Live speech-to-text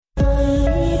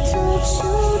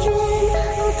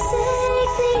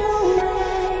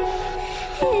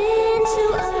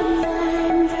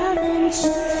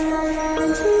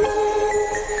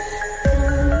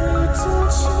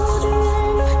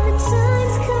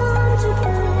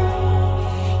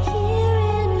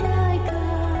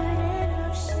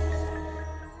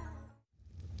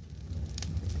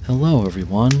Hello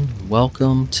everyone,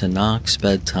 welcome to Knox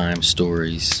Bedtime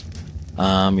Stories.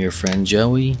 I'm your friend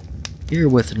Joey, here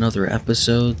with another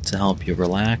episode to help you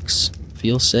relax,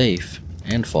 feel safe,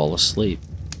 and fall asleep.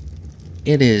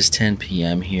 It is 10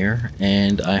 p.m. here,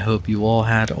 and I hope you all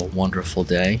had a wonderful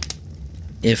day.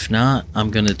 If not, I'm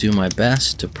going to do my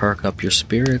best to perk up your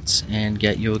spirits and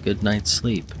get you a good night's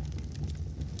sleep.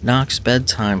 Knox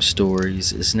Bedtime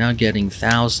Stories is now getting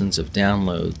thousands of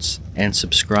downloads and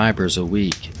subscribers a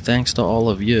week thanks to all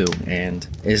of you, and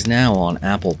is now on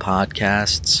Apple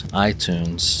Podcasts,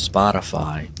 iTunes,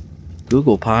 Spotify,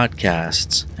 Google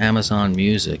Podcasts, Amazon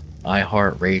Music,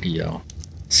 iHeartRadio,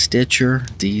 Stitcher,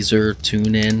 Deezer,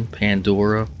 TuneIn,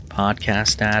 Pandora,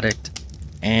 Podcast Addict,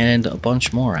 and a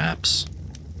bunch more apps.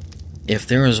 If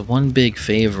there is one big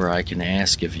favor I can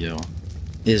ask of you,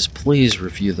 is please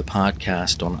review the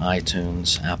podcast on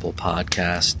iTunes, Apple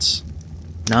Podcasts.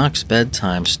 Knox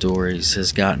Bedtime Stories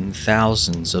has gotten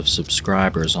thousands of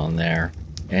subscribers on there,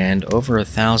 and over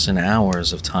 1,000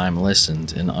 hours of time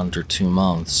listened in under 2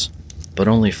 months, but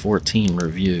only 14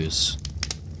 reviews.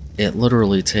 It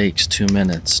literally takes 2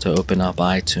 minutes to open up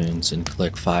iTunes and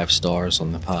click 5 stars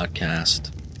on the podcast.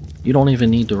 You don't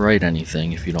even need to write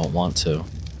anything if you don't want to.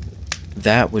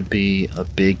 That would be a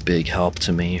big help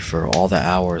to me for all the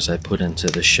hours I put into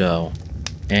the show,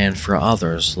 and for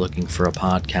others looking for a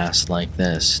podcast like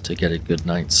this to get a good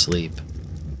night's sleep.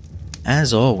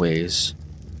 As always,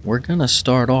 we're gonna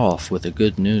start off with a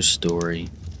good news story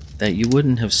that you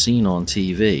wouldn't have seen on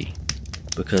TV,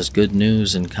 because good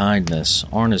news and kindness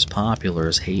aren't as popular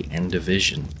as hate and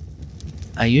division.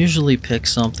 I usually pick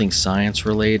something science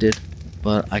related,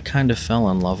 but I kind of fell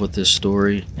in love with this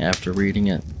story after reading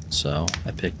it, so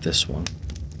I picked this one.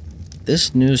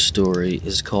 This news story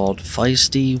is called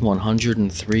Feisty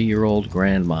 103-Year-Old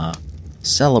Grandma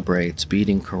Celebrates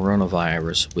Beating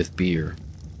Coronavirus with Beer.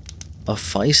 A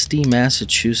feisty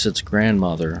Massachusetts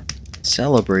grandmother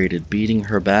celebrated beating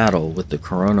her battle with the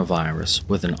coronavirus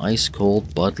with an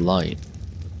ice-cold Bud Light.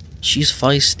 She's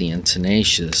feisty and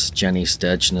tenacious, Jenny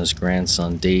Stejna's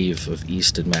grandson Dave of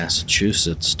Easton,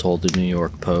 Massachusetts, told the New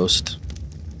York Post.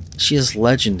 She is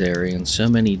legendary in so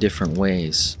many different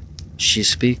ways. She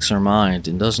speaks her mind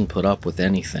and doesn't put up with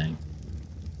anything.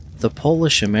 The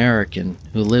Polish-American,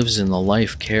 who lives in the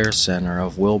Life Care Center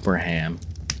of Wilbraham,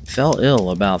 fell ill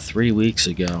about 3 weeks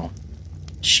ago.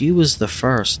 She was the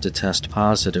first to test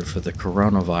positive for the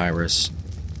coronavirus.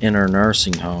 In her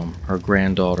nursing home, her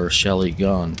granddaughter Shelley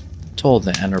Gunn told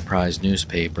the Enterprise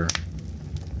newspaper.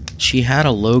 She had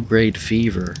a low-grade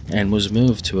fever and was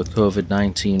moved to a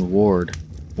COVID-19 ward,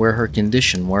 where her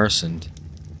condition worsened.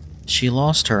 She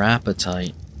lost her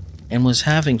appetite and was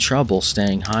having trouble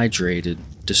staying hydrated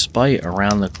despite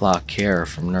around-the-clock care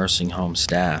from nursing home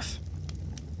staff.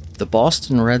 The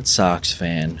Boston Red Sox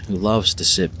fan, who loves to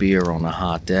sip beer on a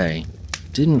hot day,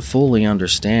 didn't fully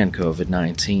understand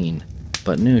COVID-19,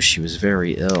 but knew she was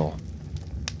very ill.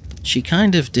 She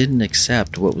kind of didn't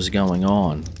accept what was going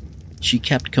on. She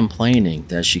kept complaining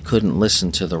that she couldn't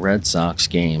listen to the Red Sox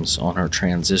games on her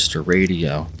transistor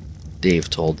radio, Dave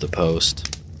told the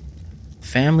Post.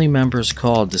 Family members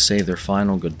called to say their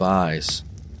final goodbyes,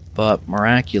 but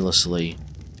miraculously,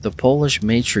 the Polish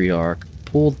matriarch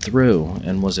pulled through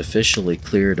and was officially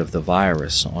cleared of the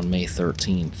virus on May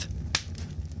 13th.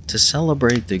 To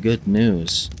celebrate the good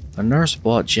news, a nurse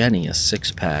bought Jenny a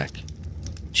 6-pack.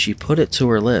 She put it to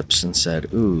her lips and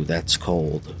said, "Ooh, that's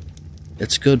cold."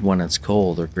 "It's good when it's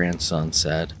cold," her grandson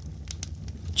said.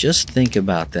 Just think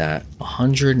about that,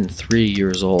 103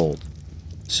 years old.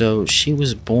 So she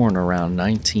was born around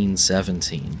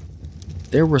 1917.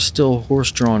 There were still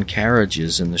horse-drawn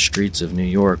carriages in the streets of New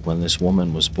York when this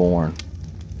woman was born.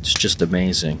 It's just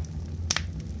amazing.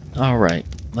 Alright,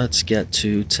 let's get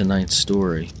to tonight's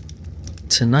story.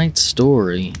 Tonight's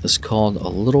story is called A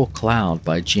Little Cloud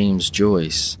by James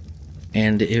Joyce,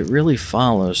 and it really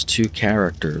follows 2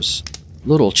 characters.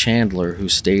 Little Chandler, who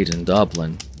stayed in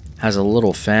Dublin, has a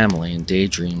little family and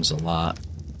daydreams a lot,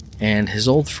 and his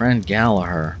old friend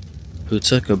Gallagher, who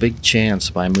took a big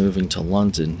chance by moving to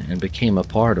London and became a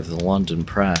part of the London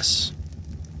press.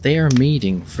 They are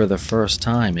meeting for the first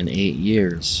time in 8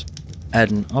 years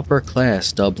at an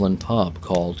upper-class Dublin pub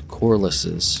called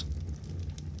Corliss's.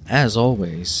 As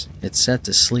always, it's set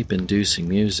to sleep-inducing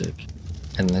music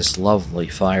and this lovely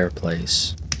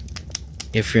fireplace.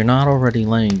 If you're not already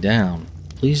laying down,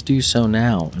 please do so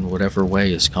now in whatever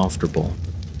way is comfortable.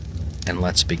 And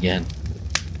let's begin.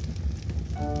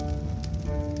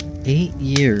 8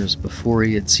 years before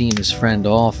he had seen his friend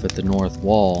off at the North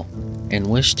Wall and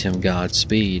wished him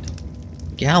Godspeed,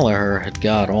 Gallagher had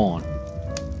got on.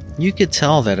 You could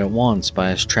tell that at once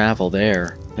by his traveled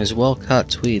air his well-cut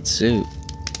tweed suit,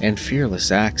 and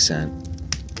fearless accent.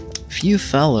 Few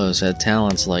fellows had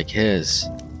talents like his,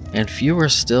 and fewer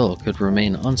still could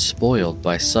remain unspoiled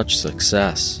by such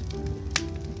success.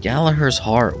 Gallagher's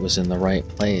heart was in the right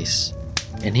place,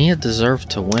 and he had deserved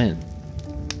to win.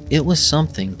 It was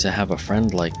something to have a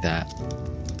friend like that.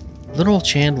 Little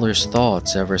Chandler's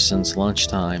thoughts ever since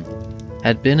lunchtime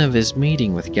had been of his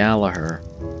meeting with Gallagher,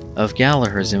 of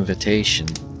Gallagher's invitation,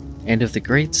 and of the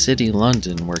great city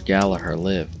London where Gallagher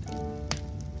lived.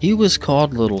 He was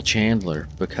called Little Chandler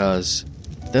because,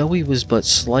 though he was but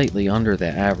slightly under the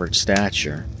average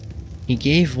stature, he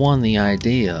gave one the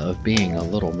idea of being a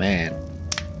little man.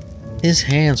 His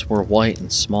hands were white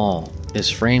and small, his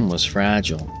frame was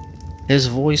fragile, his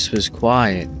voice was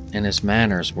quiet, and his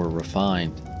manners were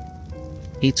refined.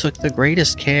 He took the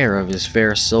greatest care of his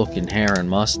fair silken hair and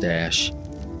mustache,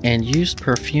 and used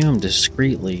perfume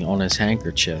discreetly on his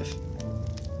handkerchief.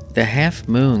 The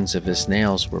half-moons of his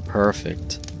nails were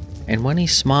perfect, and when he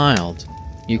smiled,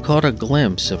 you caught a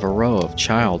glimpse of a row of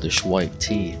childish white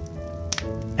teeth.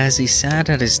 As he sat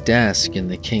at his desk in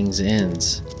the King's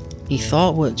Inns, he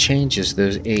thought what changes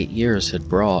those 8 years had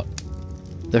brought.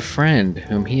 The friend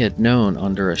whom he had known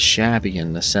under a shabby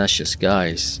and necessitous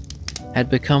guise had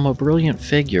become a brilliant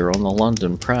figure on the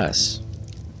London press.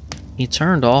 He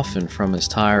turned often from his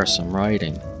tiresome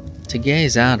writing to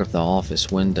gaze out of the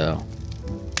office window.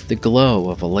 The glow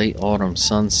of a late autumn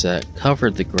sunset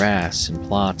covered the grass and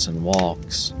plots and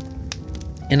walks.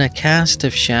 In a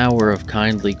castive shower of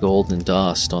kindly golden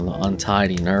dust on the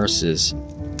untidy nurses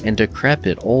and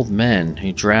decrepit old men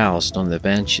who drowsed on the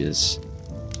benches,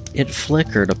 it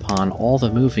flickered upon all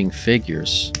the moving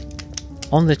figures,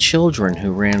 on the children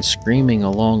who ran screaming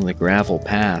along the gravel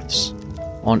paths,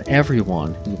 on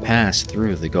everyone who passed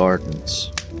through the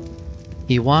gardens.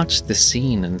 He watched the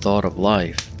scene and thought of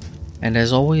life, and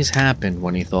as always happened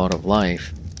when he thought of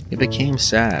life, he became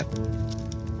sad.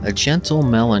 A gentle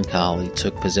melancholy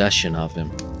took possession of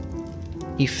him.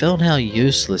 He felt how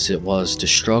useless it was to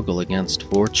struggle against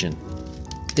fortune,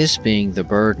 this being the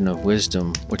burden of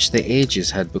wisdom which the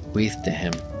ages had bequeathed to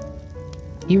him.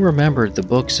 He remembered the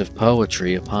books of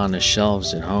poetry upon his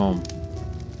shelves at home.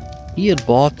 He had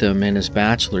bought them in his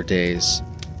bachelor days,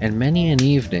 and many an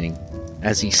evening,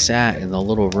 as he sat in the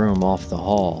little room off the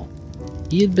hall,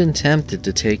 he had been tempted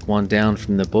to take one down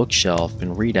from the bookshelf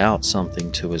and read out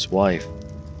something to his wife.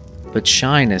 But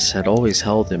shyness had always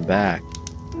held him back,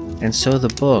 and so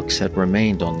the books had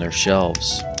remained on their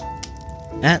shelves.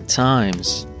 At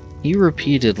times, he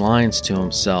repeated lines to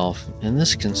himself, and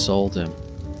this consoled him.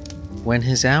 When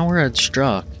his hour had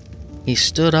struck, he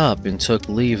stood up and took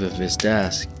leave of his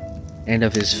desk, and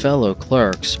of his fellow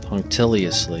clerks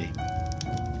punctiliously.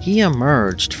 He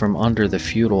emerged from under the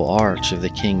feudal arch of the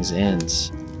King's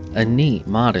Inns, a neat,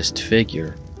 modest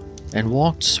figure, and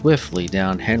walked swiftly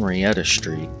down Henrietta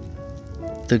Street.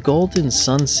 The golden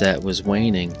sunset was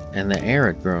waning, and the air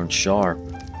had grown sharp.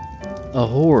 A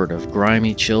horde of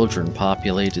grimy children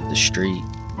populated the street.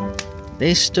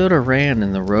 They stood or ran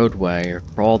in the roadway or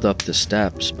crawled up the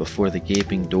steps before the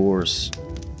gaping doors,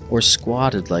 or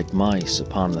squatted like mice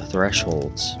upon the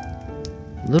thresholds.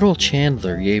 Little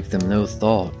Chandler gave them no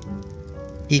thought.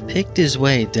 He picked his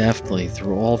way deftly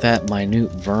through all that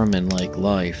minute vermin-like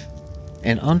life,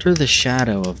 and under the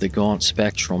shadow of the gaunt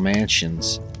spectral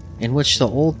mansions in which the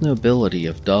old nobility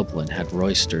of Dublin had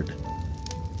roistered.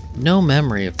 No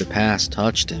memory of the past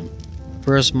touched him,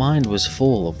 for his mind was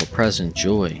full of a present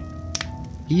joy.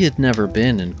 He had never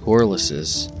been in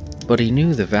Corliss's, but he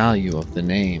knew the value of the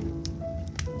name.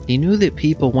 He knew that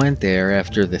people went there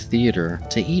after the theater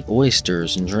to eat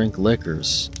oysters and drink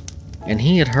liquors, and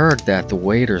he had heard that the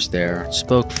waiters there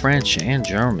spoke French and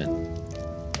German.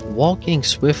 Walking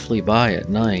swiftly by at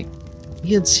night,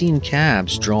 he had seen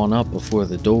cabs drawn up before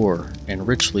the door and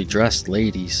richly dressed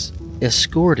ladies,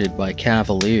 escorted by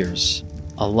cavaliers,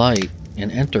 alight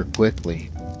and enter quickly.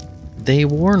 They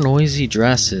wore noisy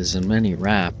dresses and many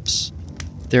wraps.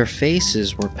 Their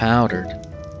faces were powdered,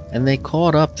 and they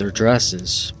caught up their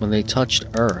dresses when they touched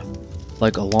earth,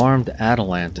 like alarmed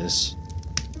Atalantas.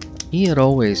 He had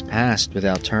always passed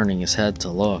without turning his head to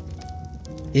look.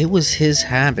 It was his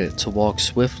habit to walk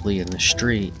swiftly in the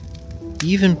street,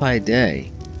 even by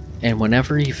day, and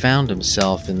whenever he found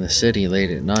himself in the city late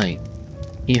at night,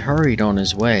 he hurried on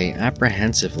his way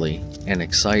apprehensively and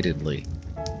excitedly.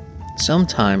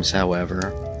 Sometimes,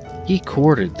 however, he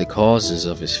courted the causes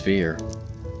of his fear.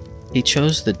 He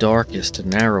chose the darkest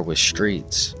and narrowest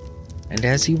streets, and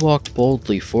as he walked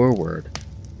boldly forward,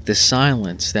 the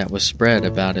silence that was spread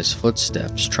about his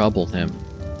footsteps troubled him.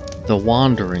 The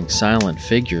wandering, silent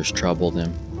figures troubled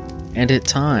him, and at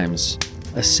times,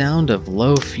 A sound of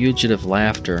low fugitive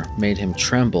laughter made him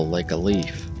tremble like a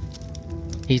leaf.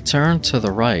 He turned to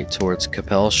the right towards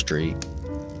Capel Street.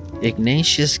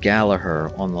 Ignatius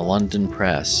Gallaher on the London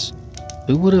press.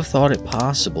 Who would have thought it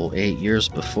possible 8 years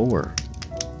before?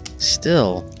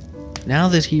 Still, now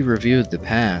that he reviewed the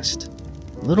past,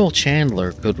 little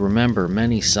Chandler could remember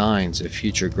many signs of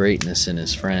future greatness in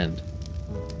his friend.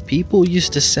 People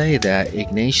used to say that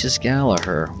Ignatius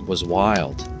Gallaher was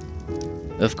wild.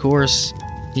 Of course,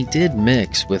 he did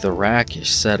mix with a rakish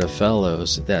set of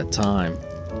fellows at that time,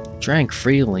 drank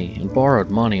freely and borrowed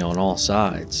money on all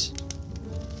sides.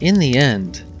 In the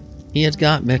end, he had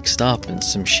got mixed up in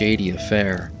some shady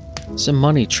affair, some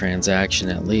money transaction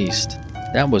at least.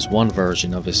 That was one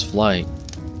version of his flight.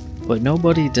 But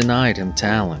nobody denied him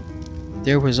talent.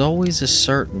 There was always a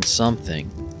certain something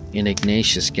in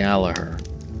Ignatius Gallaher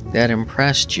that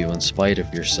impressed you in spite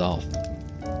of yourself.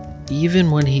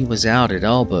 Even when he was out at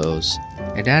elbows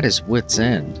and at his wit's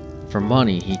end for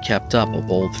money, he kept up a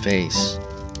bold face.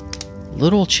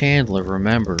 Little Chandler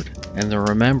remembered, and the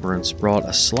remembrance brought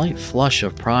a slight flush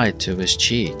of pride to his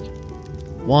cheek.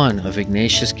 One of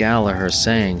Ignatius Gallaher's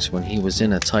sayings when he was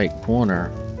in a tight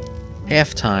corner,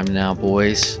 "Halftime now,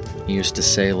 boys," he used to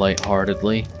say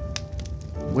lightheartedly.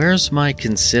 "Where's my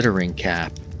considering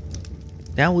cap?"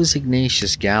 That was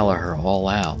Ignatius Gallaher all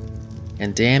out,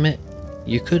 and damn it,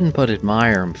 you couldn't but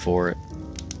admire him for it.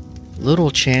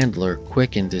 Little Chandler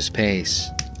quickened his pace.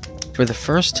 For the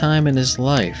first time in his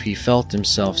life, he felt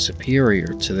himself superior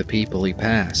to the people he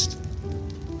passed.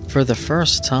 For the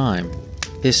first time,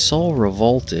 his soul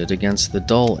revolted against the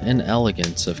dull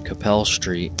inelegance of Capel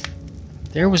Street.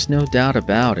 There was no doubt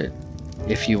about it.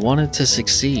 If you wanted to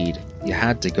succeed, you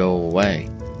had to go away.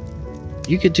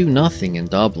 You could do nothing in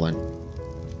Dublin.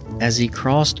 As he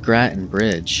crossed Grattan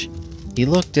Bridge, he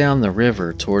looked down the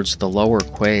river towards the lower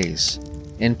quays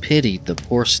and pitied the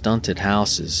poor stunted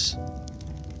houses.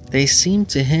 They seemed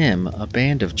to him a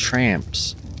band of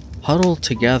tramps, huddled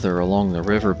together along the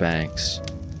riverbanks,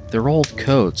 their old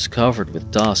coats covered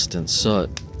with dust and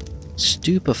soot,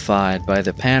 stupefied by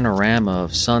the panorama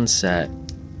of sunset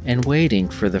and waiting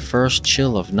for the first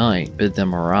chill of night bid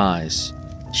them arise,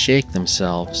 shake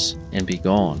themselves, and be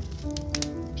gone.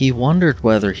 He wondered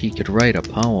whether he could write a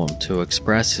poem to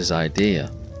express his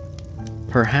idea.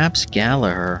 Perhaps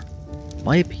Gallaher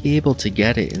might be able to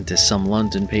get it into some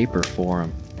London paper for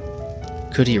him.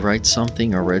 Could he write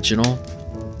something original?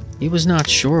 He was not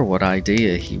sure what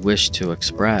idea he wished to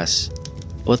express,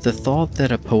 but the thought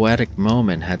that a poetic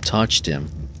moment had touched him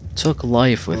took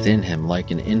life within him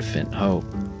like an infant hope.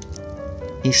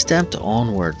 He stepped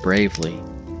onward bravely.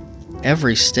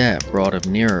 Every step brought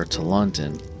him nearer to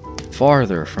London,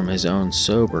 farther from his own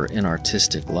sober,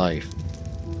 inartistic life.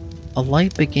 A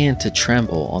light began to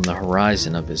tremble on the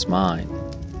horizon of his mind.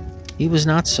 He was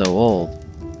not so old,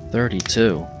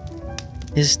 32.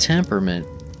 His temperament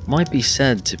might be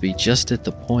said to be just at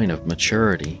the point of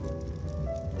maturity.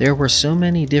 There were so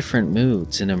many different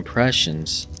moods and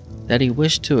impressions that he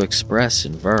wished to express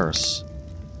in verse.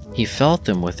 He felt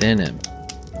them within him.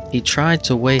 He tried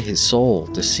to weigh his soul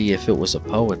to see if it was a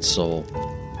poet's soul.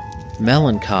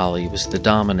 Melancholy was the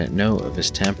dominant note of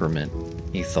his temperament,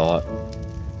 he thought,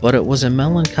 but it was a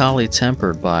melancholy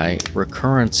tempered by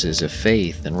recurrences of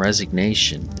faith and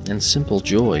resignation and simple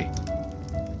joy.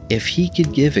 If he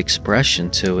could give expression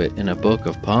to it in a book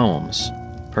of poems,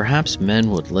 perhaps men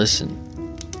would listen.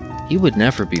 He would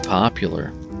never be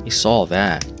popular, he saw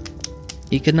that.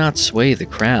 He could not sway the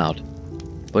crowd,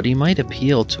 but he might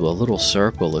appeal to a little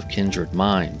circle of kindred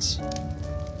minds.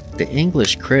 The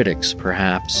English critics,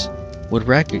 perhaps, would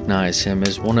recognize him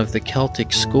as one of the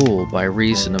Celtic school by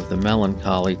reason of the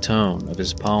melancholy tone of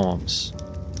his poems.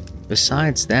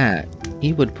 Besides that,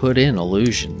 he would put in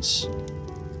allusions.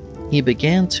 He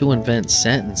began to invent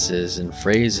sentences and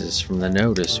phrases from the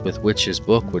notice with which his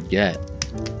book would get.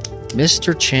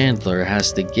 Mr. Chandler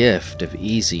has the gift of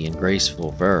easy and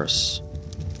graceful verse.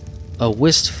 A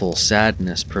wistful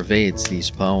sadness pervades these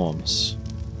poems.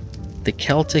 The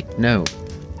Celtic note.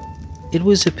 It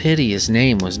was a pity his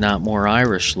name was not more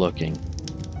Irish-looking.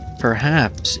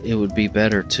 Perhaps it would be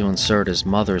better to insert his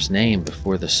mother's name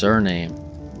before the surname,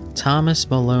 Thomas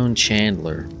Malone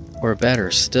Chandler, or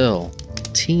better still,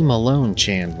 T. Malone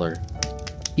Chandler.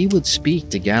 He would speak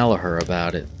to Gallaher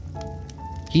about it.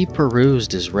 He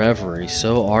perused his reverie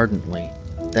so ardently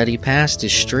that he passed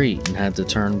his street and had to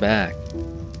turn back.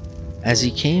 As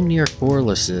he came near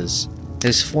Corliss's,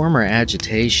 his former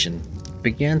agitation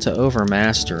began to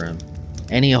overmaster him,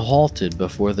 and he halted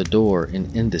before the door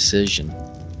in indecision.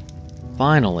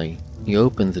 Finally, he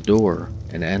opened the door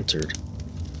and entered.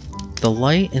 The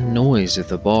light and noise of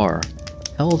the bar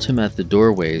held him at the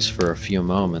doorways for a few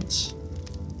moments.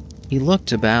 He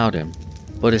looked about him,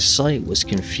 but his sight was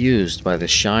confused by the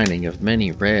shining of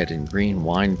many red and green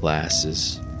wine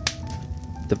glasses.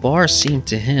 The bar seemed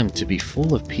to him to be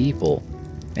full of people,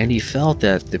 and he felt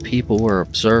that the people were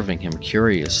observing him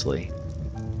curiously.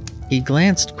 He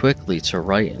glanced quickly to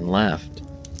right and left,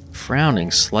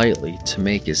 frowning slightly to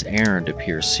make his errand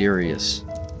appear serious.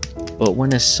 But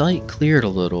when his sight cleared a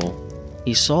little,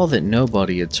 he saw that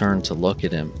nobody had turned to look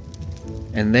at him.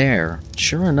 And there,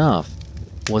 sure enough,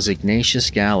 was Ignatius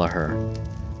Gallaher,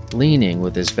 leaning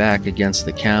with his back against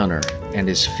the counter and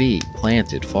his feet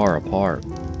planted far apart.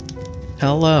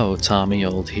 "Hello, Tommy,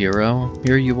 old hero.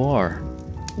 Here you are.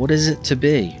 What is it to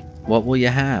be? What will you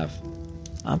have?"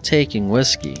 "I'm taking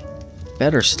whiskey.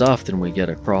 Better stuff than we get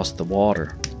across the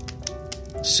water."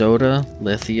 "Soda,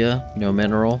 lithia, no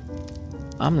mineral?"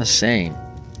 "I'm the same.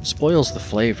 Spoils the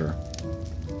flavor."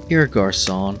 "Here,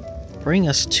 garçon, bring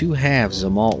us 2 halves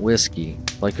of malt whiskey,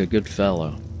 like a good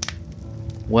fellow."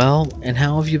 "Well, and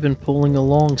how have you been pulling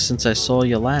along since I saw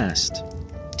you last?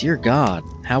 Dear God,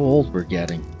 how old we're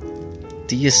getting.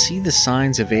 Do you see the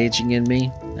signs of aging in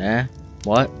me? Eh?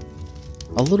 What?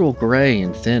 A little gray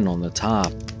and thin on the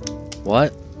top.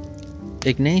 What?"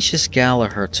 Ignatius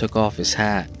Gallaher took off his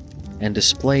hat and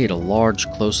displayed a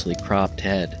large, closely cropped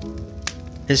head.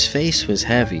 His face was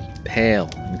heavy, pale,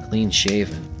 and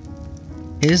clean-shaven.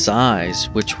 His eyes,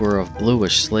 which were of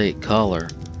bluish slate color,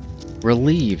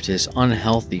 relieved his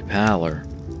unhealthy pallor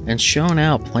and shone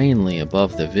out plainly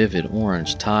above the vivid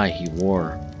orange tie he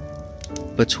wore.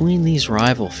 Between these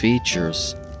rival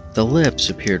features, the lips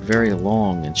appeared very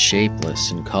long and shapeless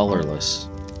and colorless.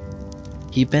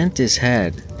 He bent his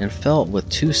head and felt with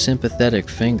 2 sympathetic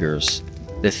fingers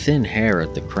the thin hair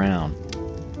at the crown.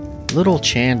 Little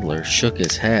Chandler shook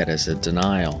his head as a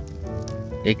denial.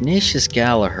 Ignatius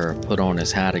Gallaher put on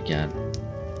his hat again.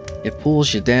 "It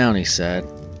pulls you down," he said.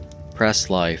 "Press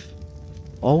life.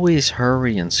 Always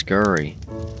hurry and scurry,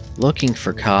 looking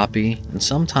for copy and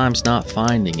sometimes not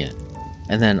finding it,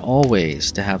 and then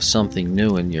always to have something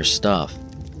new in your stuff.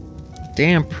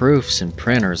 Damn proofs and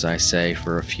printers, I say,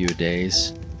 for a few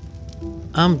days.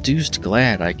 I'm deuced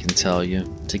glad, I can tell you,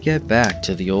 to get back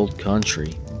to the old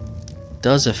country.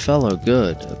 Does a fellow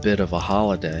good, a bit of a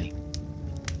holiday.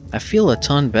 I feel a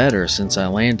ton better since I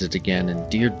landed again in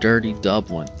dear dirty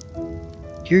Dublin.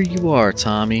 Here you are,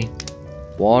 Tommy.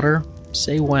 Water?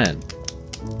 Say when."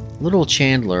 Little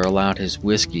Chandler allowed his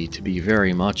whiskey to be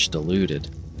very much diluted.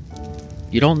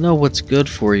 "You don't know what's good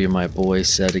for you, my boy,"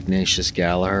 said Ignatius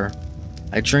Gallaher.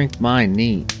 "I drink mine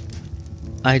neat."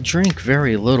 "I drink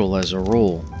very little as a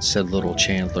rule," said Little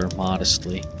Chandler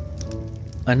modestly.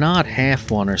 "A nod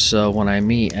half one or so when I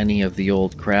meet any of the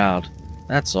old crowd,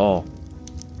 that's all."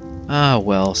 "Ah,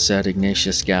 well," said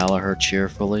Ignatius Gallaher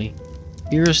cheerfully.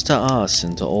 "Here's to us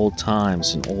and to old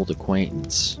times and old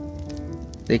acquaintance."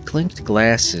 They clinked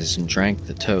glasses and drank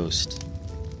the toast.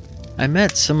 "I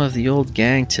met some of the old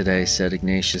gang today," said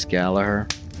Ignatius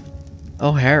Gallaher.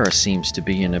 "O'Hara seems to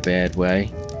be in a bad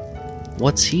way."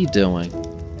 "What's he doing?"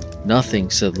 "Nothing,"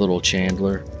 said Little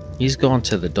Chandler. "He's gone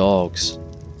to the dogs."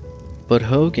 "But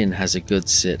Hogan has a good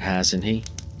sit, hasn't he?"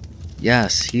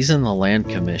 "Yes, he's in the Land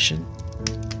Commission.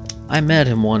 I met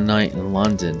him one night in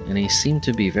London, and he seemed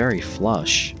to be very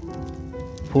flush."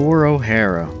 "Poor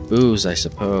O'Hara. Booze, I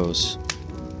suppose."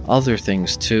 "Other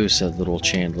things, too," said Little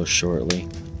Chandler shortly.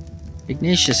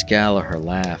 Ignatius Gallaher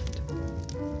laughed.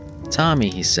 "Tommy,"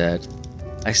 he said,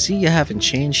 "I see you haven't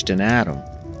changed an atom.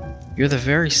 You're the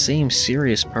very same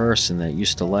serious person that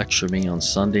used to lecture me on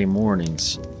Sunday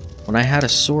mornings when I had a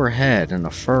sore head and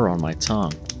a fur on my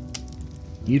tongue.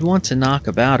 You'd want to knock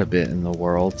about a bit in the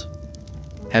world.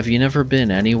 Have you never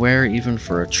been anywhere, even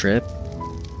for a trip?"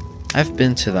 "I've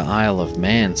been to the Isle of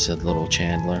Man," said Little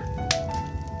Chandler.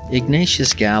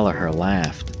 Ignatius Gallaher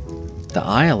laughed. "The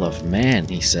Isle of Man,"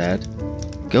 he said.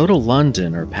 "Go to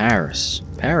London or Paris.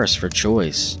 Paris for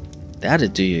choice.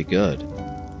 That'd do you good."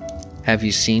 "Have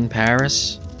you seen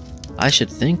Paris?" "I should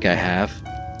think I have.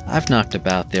 I've knocked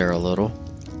about there a little."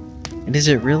 "And is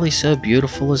it really so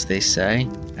beautiful as they say?"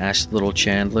 asked Little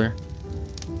Chandler.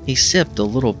 He sipped a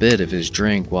little bit of his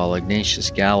drink while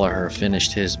Ignatius Gallaher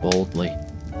finished his boldly.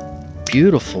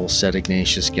 "Beautiful," said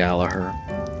Ignatius Gallaher,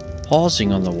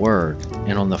 pausing on the word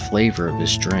and on the flavor of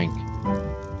his drink.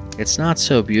 "It's not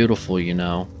so beautiful, you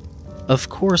know. Of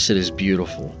course it is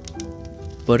beautiful.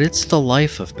 But it's the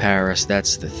life of Paris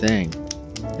that's the thing.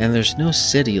 And there's no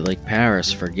city like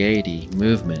Paris for gaiety,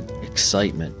 movement,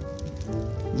 excitement."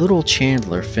 Little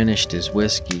Chandler finished his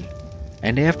whiskey,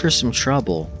 and after some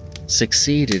trouble,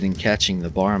 succeeded in catching the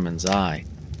barman's eye.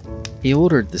 He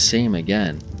ordered the same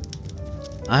again.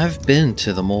 "I've been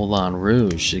to the Moulin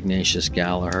Rouge," Ignatius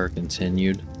Gallagher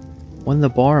continued, when the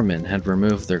barmen had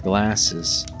removed their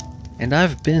glasses, "and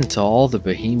I've been to all the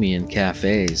Bohemian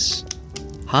cafes.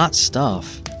 Hot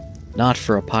stuff, not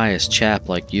for a pious chap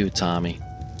like you, Tommy."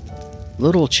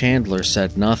 Little Chandler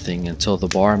said nothing until the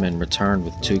barman returned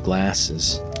with 2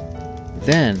 glasses.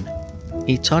 Then,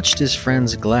 he touched his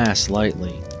friend's glass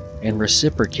lightly and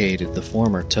reciprocated the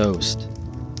former toast.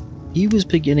 He was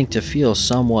beginning to feel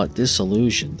somewhat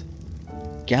disillusioned.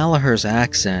 Gallagher's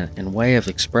accent and way of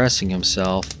expressing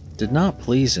himself did not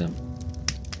please him.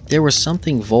 There was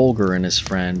something vulgar in his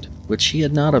friend which he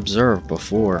had not observed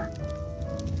before.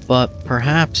 But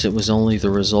perhaps it was only the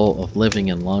result of living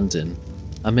in London,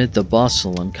 amid the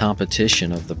bustle and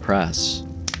competition of the press.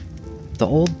 The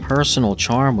old personal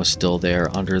charm was still there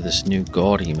under this new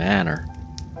gaudy manner.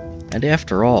 And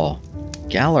after all,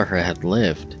 Gallagher had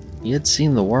lived. He had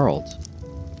seen the world.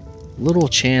 Little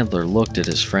Chandler looked at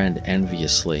his friend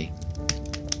enviously.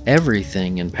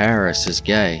 "Everything in Paris is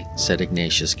gay," said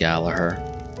Ignatius Gallagher.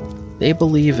 "They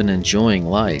believe in enjoying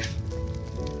life.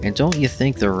 And don't you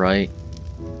think they're right?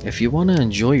 If you want to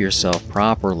enjoy yourself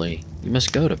properly, you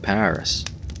must go to Paris.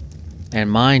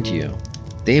 And mind you,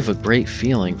 they've a great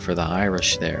feeling for the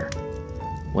Irish there.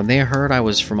 When they heard I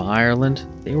was from Ireland,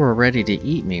 they were ready to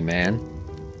eat me, man."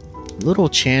 Little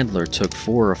Chandler took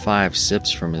 4 or 5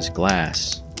 sips from his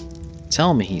glass.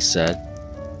 "Tell me," he said,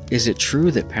 "is it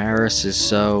true that Paris is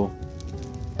so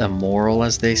immoral,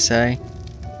 as they say?"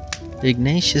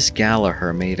 Ignatius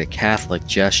Gallagher made a Catholic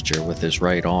gesture with his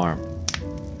right arm.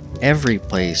 "Every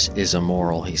place is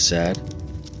immoral," he said.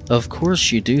 "Of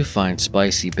course you do find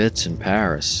spicy bits in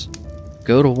Paris.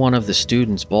 Go to one of the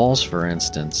students' balls, for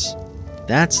instance.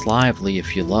 That's lively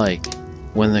if you like,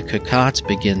 when the cocottes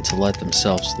begin to let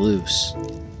themselves loose.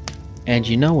 And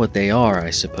you know what they are, I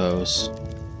suppose."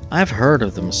 "I've heard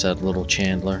of them," said Little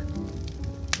Chandler.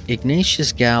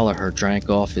 Ignatius Gallagher drank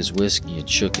off his whiskey and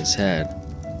shook his head.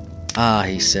 "Ah,"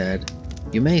 he said,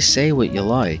 "you may say what you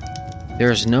like.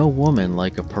 There is no woman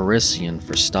like a Parisian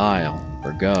for style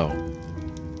or go."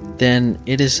 "Then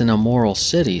it is an immoral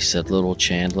city," said Little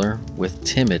Chandler with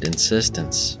timid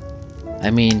insistence.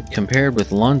 "I mean, compared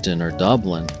with London or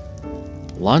Dublin."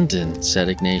 "London," said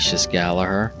Ignatius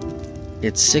Gallagher.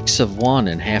 "It's 6 of one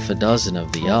and half a dozen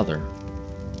of the other.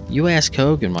 You ask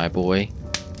Hogan, my boy.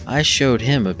 I showed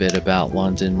him a bit about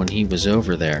London when he was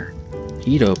over there.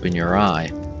 He'd open your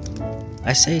eye.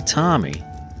 I say, Tommy,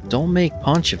 don't make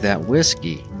punch of that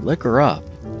whiskey. Liquor up."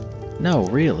 "No,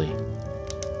 really."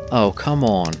 "Oh, come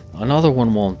on. Another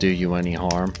one won't do you any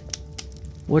harm."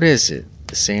 "What is it?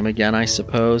 The same again, I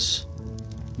suppose?"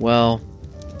 "Well,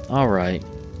 all right.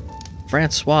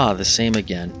 Francois, the same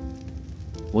again.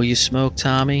 Will you smoke,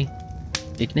 Tommy?"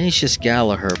 Ignatius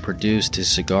Gallagher produced his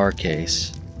cigar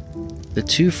case. The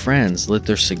 2 friends lit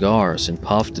their cigars and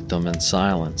puffed at them in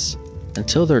silence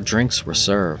until their drinks were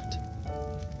served.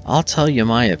 "I'll tell you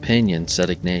my opinion," said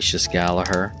Ignatius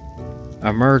Gallagher,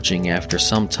 emerging after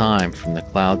some time from the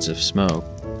clouds of smoke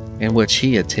in which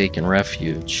he had taken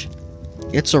refuge.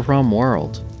 "It's a rum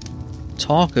world.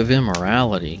 Talk of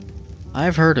immorality.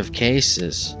 I've heard of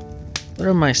cases. What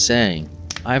am I saying?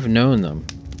 I've known them.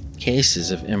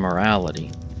 Cases of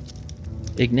immorality."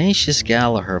 Ignatius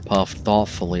Gallagher puffed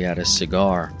thoughtfully at his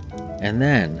cigar, and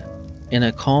then, in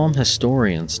a calm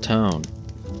historian's tone,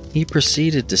 he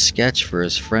proceeded to sketch for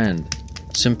his friend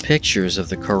some pictures of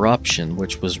the corruption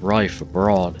which was rife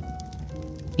abroad.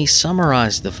 He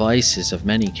summarized the vices of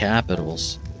many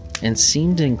capitals, and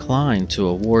seemed inclined to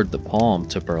award the palm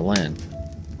to Berlin.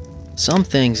 Some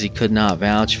things he could not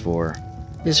vouch for,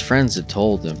 his friends had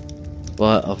told him,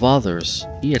 but of others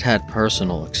he had had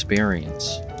personal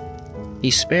experience. He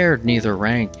spared neither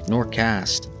rank nor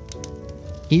caste.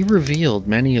 He revealed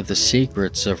many of the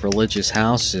secrets of religious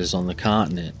houses on the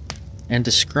continent, and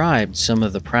described some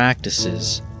of the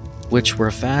practices which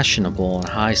were fashionable in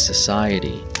high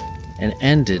society, and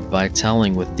ended by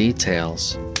telling with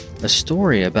details a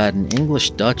story about an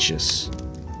English duchess,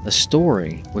 a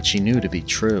story which he knew to be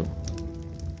true.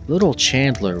 Little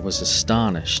Chandler was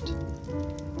astonished.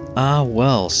 "Ah,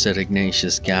 well," said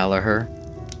Ignatius Gallagher,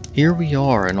 "here we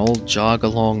are in old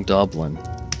jog-along Dublin,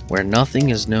 where nothing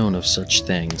is known of such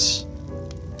things."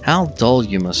 "How dull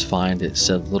you must find it,"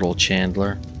 said Little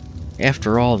Chandler,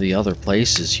 "after all the other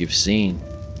places you've seen."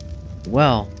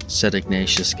 "Well," said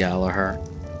Ignatius Gallagher,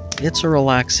 "it's a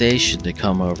relaxation to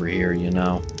come over here, you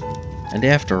know. And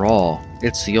after all,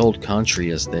 it's the old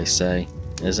country, as they say,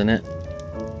 isn't it?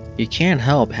 You can't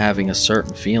help having a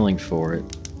certain feeling for it.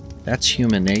 That's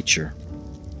human nature.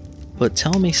 But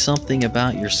tell me something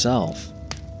about yourself.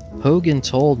 Hogan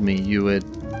told me you had..."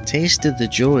 tasted the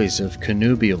joys of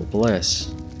connubial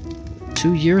bliss.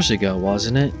 2 years ago,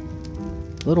 wasn't it?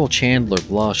 Little Chandler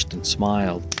blushed and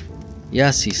smiled.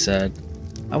 Yes, he said.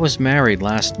 I was married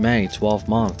last May, 12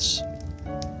 months.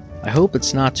 I hope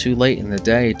it's not too late in the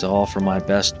day to offer my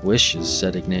best wishes,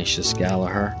 said Ignatius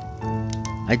Gallagher.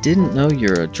 I didn't know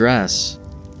your address,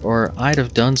 or I'd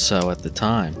have done so at the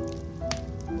time.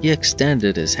 He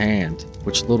extended his hand,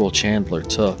 which little Chandler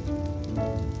took.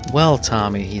 Well,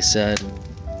 Tommy, he said,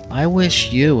 I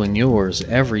wish you and yours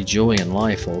every joy in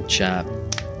life, old chap,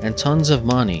 and tons of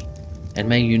money, and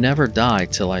may you never die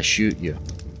till I shoot you.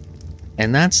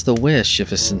 And that's the wish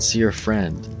of a sincere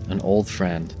friend, an old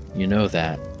friend, you know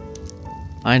that.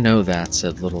 I know that,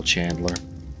 said little Chandler.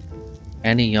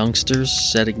 Any youngsters,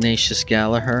 said Ignatius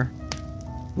Gallagher.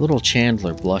 Little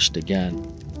Chandler blushed again.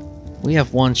 We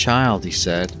have one child, he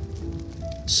said.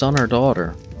 Son or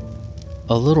daughter?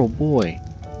 A little boy.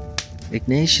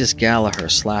 Ignatius Gallagher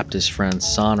slapped his friend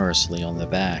sonorously on the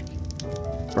back.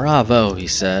 Bravo, he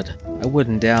said. I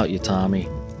wouldn't doubt you, Tommy.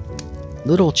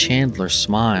 Little Chandler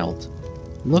smiled,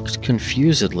 looked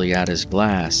confusedly at his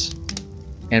glass,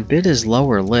 and bit his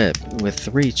lower lip with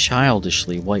 3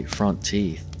 childishly white front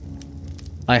teeth.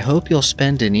 I hope you'll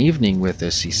spend an evening with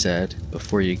us, he said,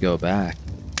 before you go back.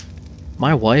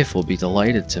 My wife will be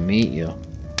delighted to meet you.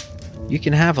 You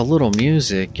can have a little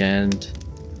music and...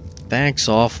 Thanks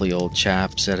awfully, old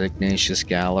chap, said Ignatius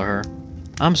Gallagher.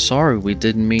 I'm sorry we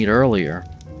didn't meet earlier,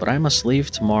 but I must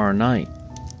leave tomorrow night.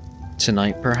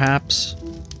 Tonight, perhaps?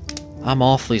 I'm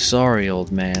awfully sorry,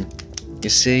 old man. You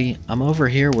see, I'm over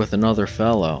here with another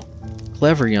fellow.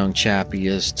 Clever young chap he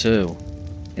is, too.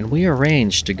 And we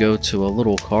arranged to go to a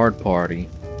little card party.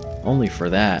 Only for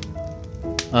that.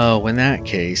 Oh, in that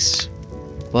case.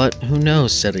 But who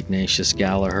knows, said Ignatius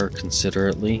Gallagher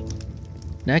considerately.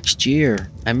 Next year,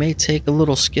 I may take a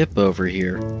little skip over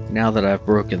here, now that I've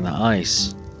broken the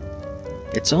ice.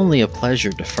 It's only a pleasure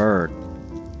deferred.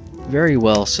 Very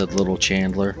well, said little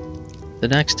Chandler. The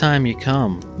next time you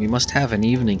come, we must have an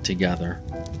evening together.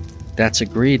 That's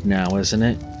agreed now, isn't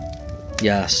it?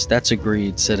 Yes, that's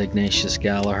agreed, said Ignatius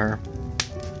Gallagher.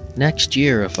 Next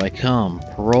year, if I come,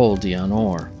 parole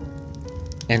d'honneur.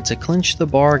 And to clinch the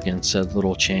bargain, said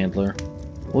little Chandler,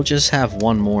 we'll just have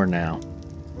one more now.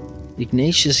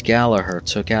 Ignatius Gallagher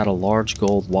took out a large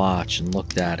gold watch and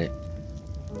looked at it.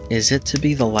 Is it to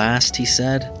be the last, he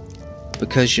said?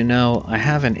 Because, you know, I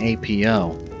have an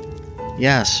APO.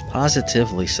 Yes,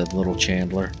 positively, said little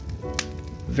Chandler.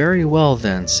 Very well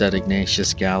then, said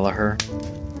Ignatius Gallagher.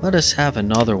 Let us have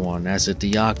another one as a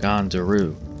Diagon de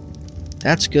Rue.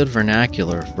 That's good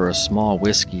vernacular for a small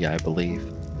whiskey, I believe.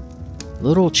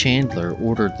 Little Chandler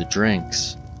ordered the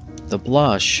drinks. The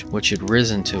blush, which had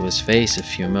risen to his face a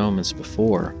few moments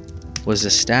before, was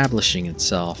establishing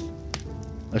itself.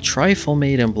 A trifle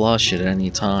made him blush at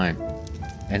any time,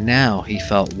 and now he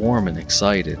felt warm and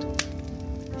excited.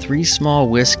 3 small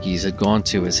whiskeys had gone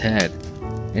to his head,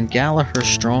 and Gallagher's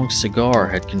strong cigar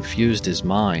had confused his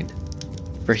mind,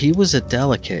 for he was a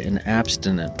delicate and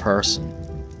abstinent person.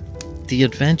 The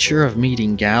adventure of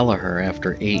meeting Gallagher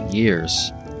after 8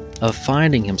 years, of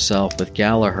finding himself with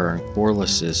Gallagher and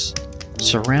Corliss,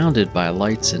 surrounded by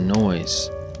lights and noise,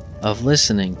 of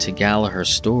listening to Gallagher's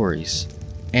stories,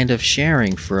 and of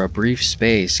sharing for a brief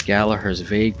space Gallagher's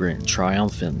vagrant and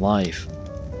triumphant life,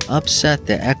 upset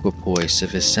the equipoise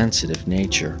of his sensitive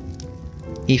nature.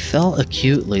 He felt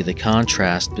acutely the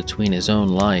contrast between his own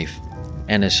life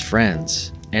and his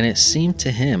friends, and it seemed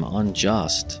to him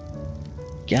unjust.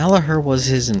 Gallagher was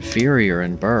his inferior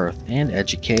in birth and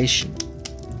education.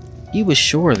 He was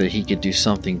sure that he could do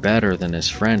something better than his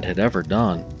friend had ever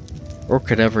done, or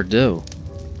could ever do.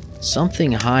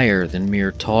 Something higher than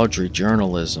mere tawdry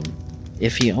journalism,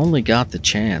 if he only got the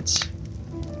chance.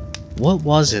 What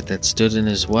was it that stood in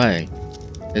his way?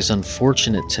 His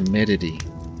unfortunate timidity.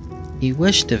 He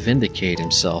wished to vindicate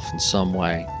himself in some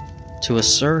way, to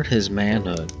assert his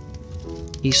manhood.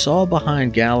 He saw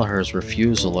behind Gallagher's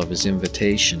refusal of his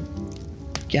invitation.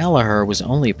 Gallagher was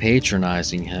only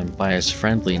patronizing him by his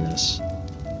friendliness,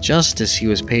 just as he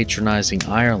was patronizing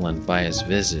Ireland by his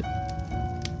visit.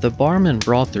 The barman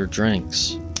brought their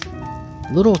drinks.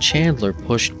 Little Chandler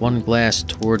pushed one glass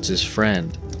towards his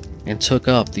friend and took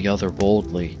up the other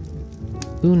boldly.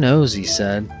 Who knows, he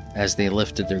said, as they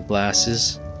lifted their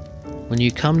glasses. When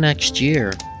you come next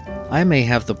year, I may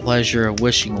have the pleasure of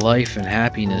wishing life and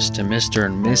happiness to Mr.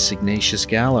 and Miss Ignatius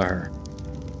Gallagher.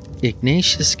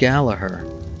 Ignatius Gallagher,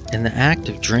 in the act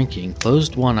of drinking,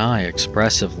 closed one eye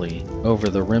expressively over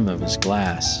the rim of his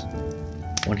glass.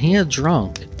 When he had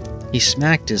drunk, he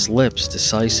smacked his lips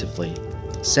decisively,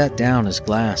 set down his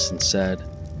glass, and said,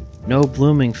 No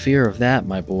blooming fear of that,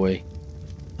 my boy.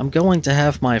 I'm going to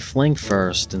have my fling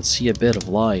first and see a bit of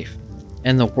life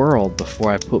and the world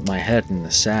before I put my head in the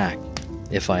sack,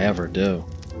 if I ever do."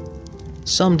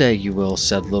 "Someday you will,"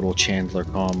 said little Chandler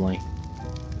calmly.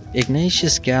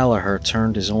 Ignatius Gallagher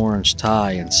turned his orange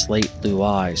tie and slate blue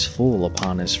eyes full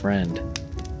upon his friend.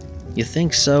 "You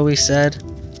think so?" he said.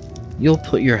 "You'll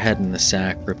put your head in the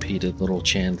sack," repeated little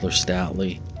Chandler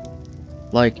stoutly.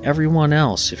 "Like everyone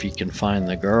else, if you can find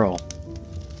the girl."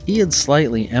 He had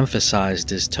slightly emphasized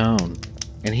his tone,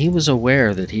 and he was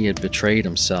aware that he had betrayed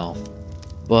himself.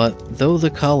 But though the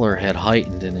color had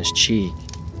heightened in his cheek,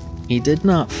 he did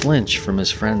not flinch from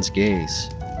his friend's gaze.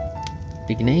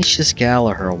 Ignatius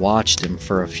Gallagher watched him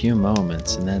for a few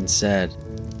moments and then said,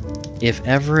 "If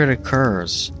ever it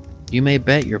occurs, you may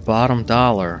bet your bottom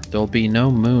dollar there'll be no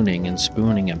mooning and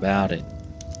spooning about it.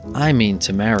 I mean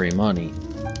to marry money.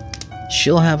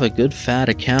 She'll have a good fat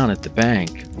account at the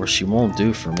bank, or she won't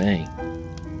do for me."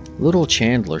 Little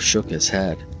Chandler shook his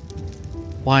head.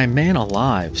 "Why, man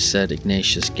alive," said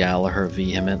Ignatius Gallagher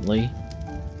vehemently.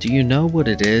 "Do you know what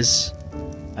it is?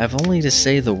 I've only to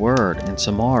say the word, and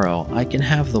tomorrow I can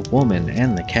have the woman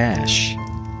and the cash.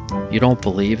 You don't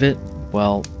believe it?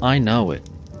 Well, I know it.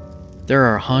 There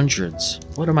are hundreds,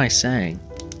 what am I saying?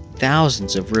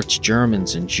 Thousands of rich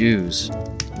Germans and Jews,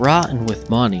 rotten with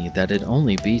money that'd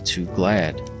only be too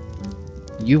glad.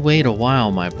 You wait a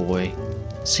while, my boy.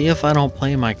 See if I don't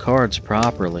play my cards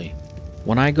properly.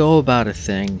 When I go about a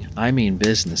thing, I mean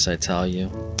business, I tell you.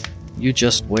 You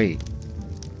just wait."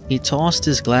 He tossed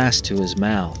his glass to his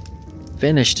mouth,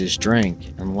 finished his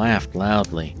drink, and laughed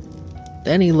loudly.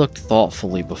 Then he looked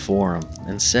thoughtfully before him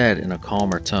and said in a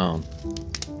calmer tone,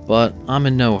 "But I'm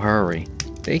in no hurry.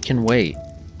 They can wait.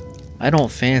 I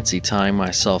don't fancy tying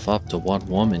myself up to one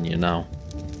woman, you know."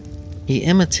 He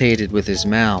imitated with his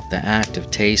mouth the act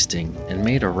of tasting and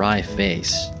made a wry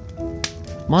face.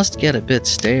 "Must get a bit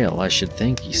stale, I should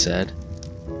think," he said.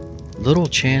 Little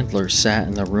Chandler sat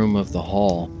in the room of the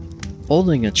hall,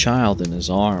 holding a child in his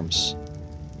arms.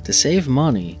 To save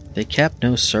money, they kept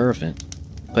no servant,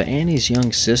 but Annie's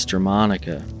young sister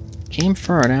Monica came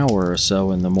for an hour or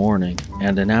so in the morning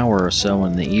and an hour or so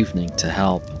in the evening to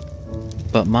help.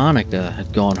 But Monica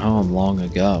had gone home long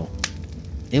ago.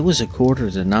 It was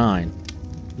 8:45.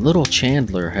 Little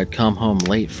Chandler had come home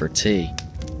late for tea,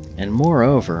 and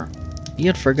moreover, he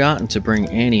had forgotten to bring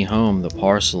Annie home the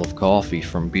parcel of coffee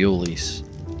from Bewley's.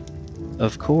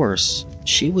 Of course,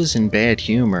 she was in bad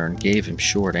humor and gave him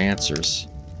short answers.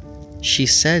 She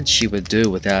said she would do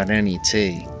without any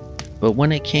tea, but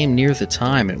when it came near the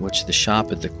time at which the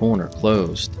shop at the corner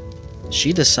closed,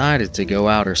 she decided to go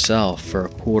out herself for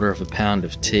 1/4 pound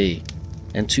of tea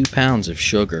and 2 pounds of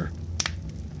sugar.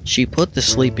 She put the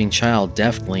sleeping child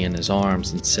deftly in his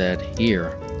arms and said,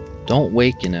 "Here, don't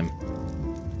waken him."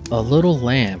 A little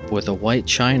lamp with a white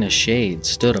china shade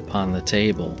stood upon the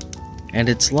table, and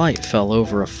its light fell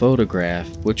over a photograph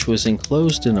which was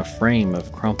enclosed in a frame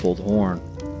of crumpled horn.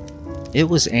 It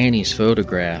was Annie's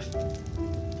photograph.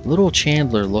 Little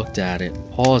Chandler looked at it,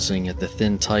 pausing at the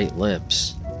thin, tight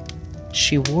lips.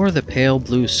 She wore the pale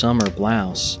blue summer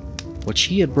blouse, which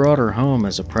he had brought her home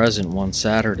as a present one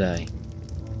Saturday.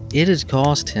 It had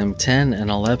cost him 10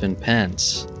 and 11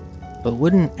 pence, but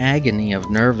what an agony of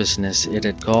nervousness it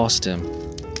had cost him.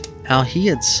 How he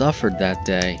had suffered that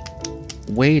day,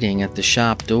 waiting at the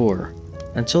shop door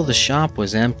until the shop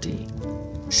was empty,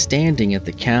 standing at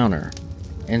the counter,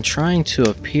 and trying to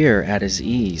appear at his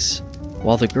ease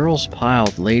while the girls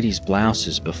piled ladies'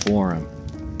 blouses before him,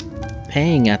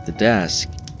 paying at the desk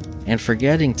and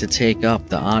forgetting to take up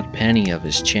the odd penny of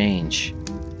his change,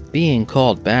 being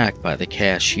called back by the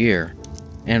cashier,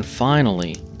 and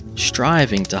finally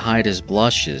striving to hide his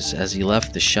blushes as he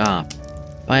left the shop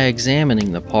by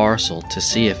examining the parcel to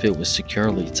see if it was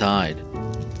securely tied.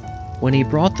 When he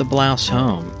brought the blouse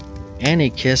home, Annie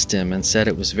kissed him and said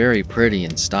it was very pretty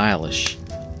and stylish.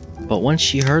 But when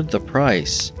she heard the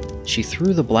price, she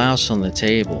threw the blouse on the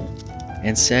table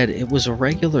and said it was a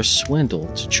regular swindle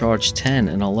to charge 10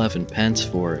 and 11 pence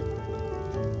for it.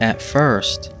 At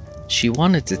first, she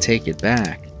wanted to take it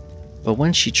back, but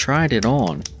when she tried it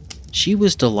on, she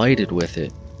was delighted with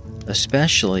it,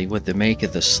 especially with the make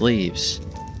of the sleeves,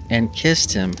 and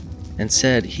kissed him and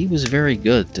said he was very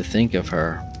good to think of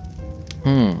her.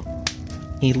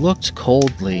 He looked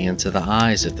coldly into the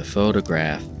eyes of the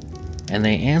photograph, and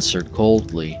they answered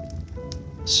coldly.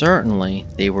 Certainly,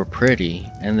 they were pretty,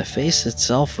 and the face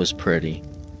itself was pretty,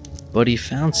 but he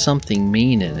found something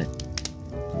mean in it.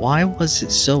 Why was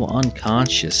it so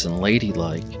unconscious and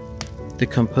ladylike? The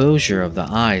composure of the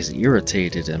eyes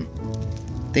irritated him.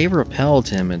 They repelled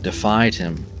him and defied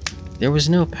him. There was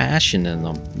no passion in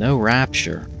them, no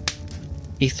rapture.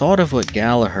 He thought of what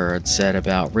Gallagher had said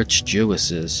about rich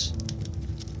Jewesses.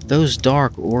 Those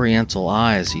dark oriental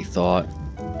eyes, he thought,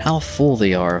 how full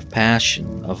they are of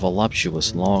passion, of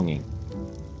voluptuous longing.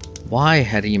 Why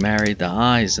had he married the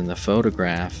eyes in the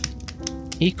photograph?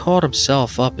 He caught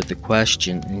himself up at the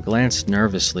question and glanced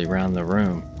nervously round the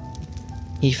room.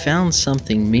 He found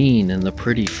something mean in the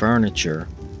pretty furniture,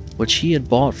 which he had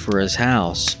bought for his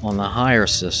house on the hire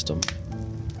system.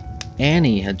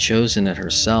 Annie had chosen it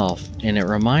herself, and it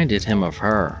reminded him of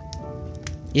her.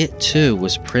 It, too,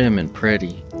 was prim and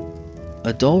pretty.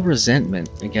 A dull resentment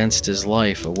against his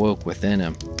life awoke within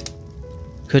him.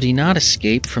 Could he not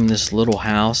escape from this little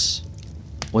house?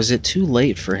 Was it too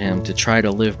late for him to try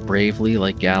to live bravely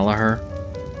like Gallagher?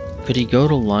 Could he go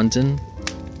to London?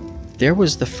 There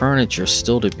was the furniture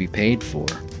still to be paid for.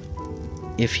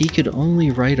 If he could only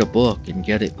write a book and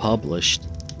get it published,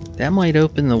 that might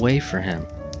open the way for him.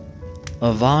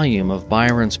 A volume of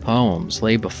Byron's poems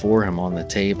lay before him on the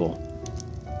table.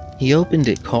 He opened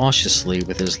it cautiously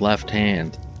with his left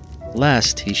hand,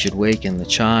 lest he should waken the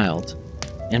child,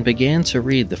 and began to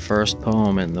read the first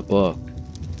poem in the book.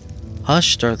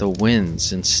 Hushed are the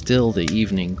winds and still the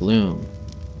evening gloom,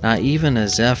 not even a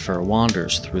zephyr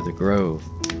wanders through the grove.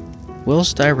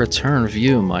 Whilst I return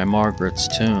view my Margaret's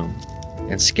tomb,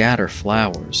 and scatter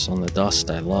flowers on the dust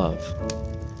I love.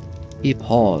 He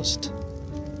paused.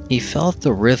 He felt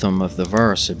the rhythm of the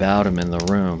verse about him in the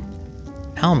room.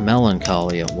 How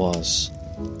melancholy it was.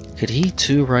 Could he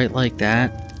too write like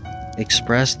that?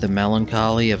 Express the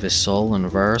melancholy of his soul in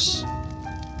verse?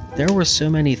 There were so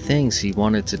many things he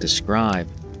wanted to describe.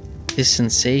 His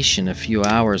sensation a few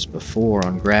hours before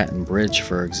on Grattan Bridge,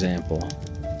 for example.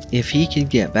 If he could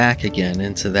get back again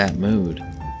into that mood.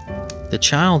 The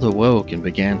child awoke and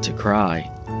began to cry.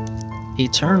 He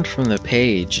turned from the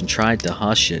page and tried to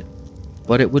hush it,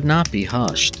 but it would not be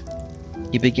hushed.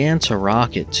 He began to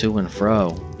rock it to and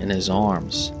fro in his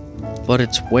arms, but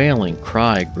its wailing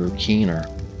cry grew keener.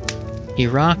 He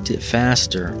rocked it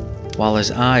faster, while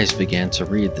his eyes began to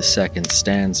read the second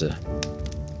stanza.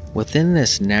 Within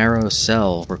this narrow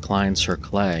cell reclines her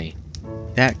clay,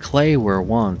 that clay where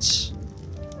once...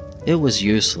 It was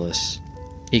useless.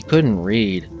 He couldn't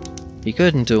read. He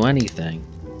couldn't do anything.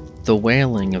 The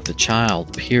wailing of the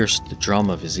child pierced the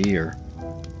drum of his ear.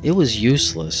 It was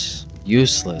useless,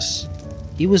 useless.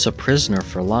 He was a prisoner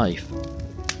for life.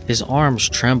 His arms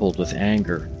trembled with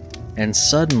anger, and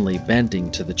suddenly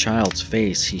bending to the child's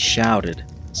face, he shouted,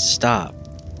 "Stop!"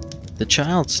 The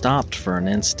child stopped for an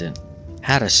instant,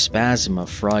 had a spasm of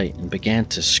fright, and began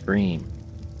to scream.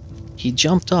 He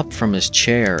jumped up from his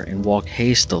chair and walked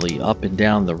hastily up and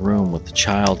down the room with the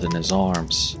child in his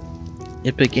arms.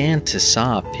 It began to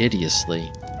sob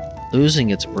piteously, losing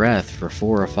its breath for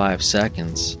 4 or 5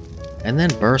 seconds, and then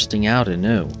bursting out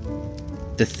anew.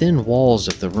 The thin walls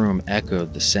of the room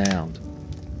echoed the sound.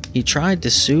 He tried to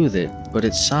soothe it, but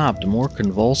it sobbed more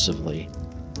convulsively.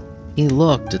 He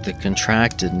looked at the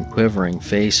contracted and quivering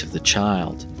face of the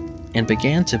child, and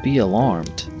began to be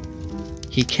alarmed.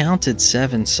 He counted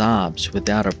 7 sobs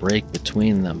without a break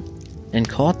between them, and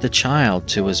caught the child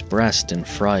to his breast in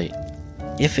fright.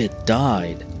 If it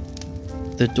died!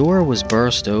 The door was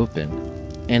burst open,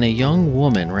 and a young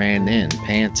woman ran in,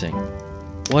 panting.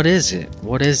 "What is it?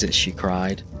 What is it?" she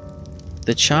cried.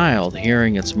 The child,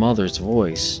 hearing its mother's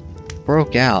voice,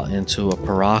 broke out into a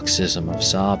paroxysm of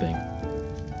sobbing.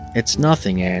 "It's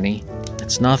nothing, Annie.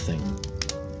 It's nothing."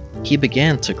 He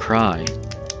began to cry.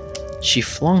 She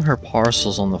flung her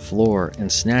parcels on the floor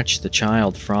and snatched the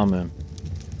child from him.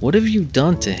 "What have you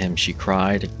done to him?" she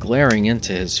cried, glaring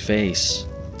into his face.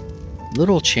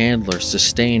 Little Chandler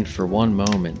sustained for one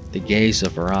moment the gaze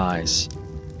of her eyes,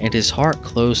 and his heart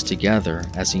closed together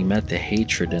as he met the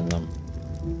hatred in them.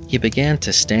 He began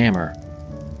to stammer.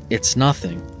 "It's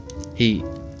nothing." He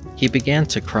began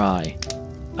to cry.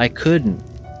 "I couldn't.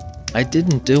 I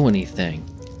didn't do anything."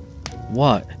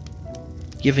 "What?"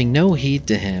 Giving no heed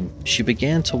to him, she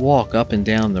began to walk up and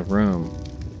down the room,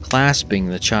 clasping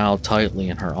the child tightly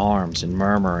in her arms and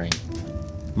murmuring,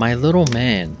 "My little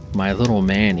man, my little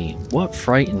Manny, what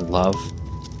frightened love?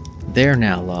 There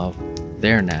now, love,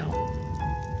 there now.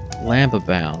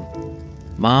 Lambabound,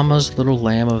 Mama's little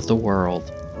lamb of the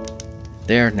world.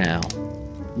 There now."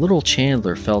 Little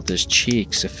Chandler felt his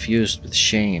cheeks suffused with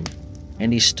shame,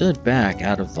 and he stood back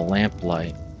out of the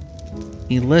lamplight.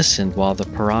 He listened while the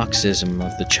paroxysm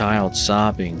of the child's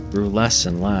sobbing grew less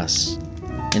and less,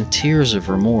 and tears of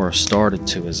remorse started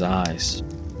to his eyes.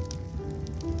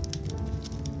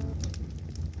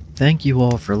 Thank you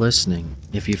all for listening.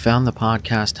 If you found the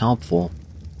podcast helpful,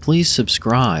 Please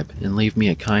subscribe and leave me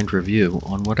a kind review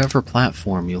on whatever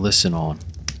platform you listen on.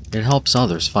 It helps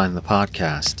others find the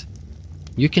podcast.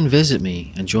 You can visit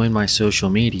me and join my social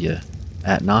media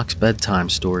at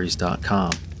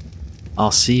knoxbedtimestories.com.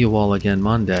 I'll see you all again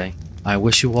Monday. I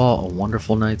wish you all a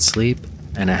wonderful night's sleep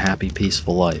and a happy,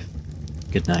 peaceful life.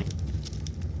 Good night.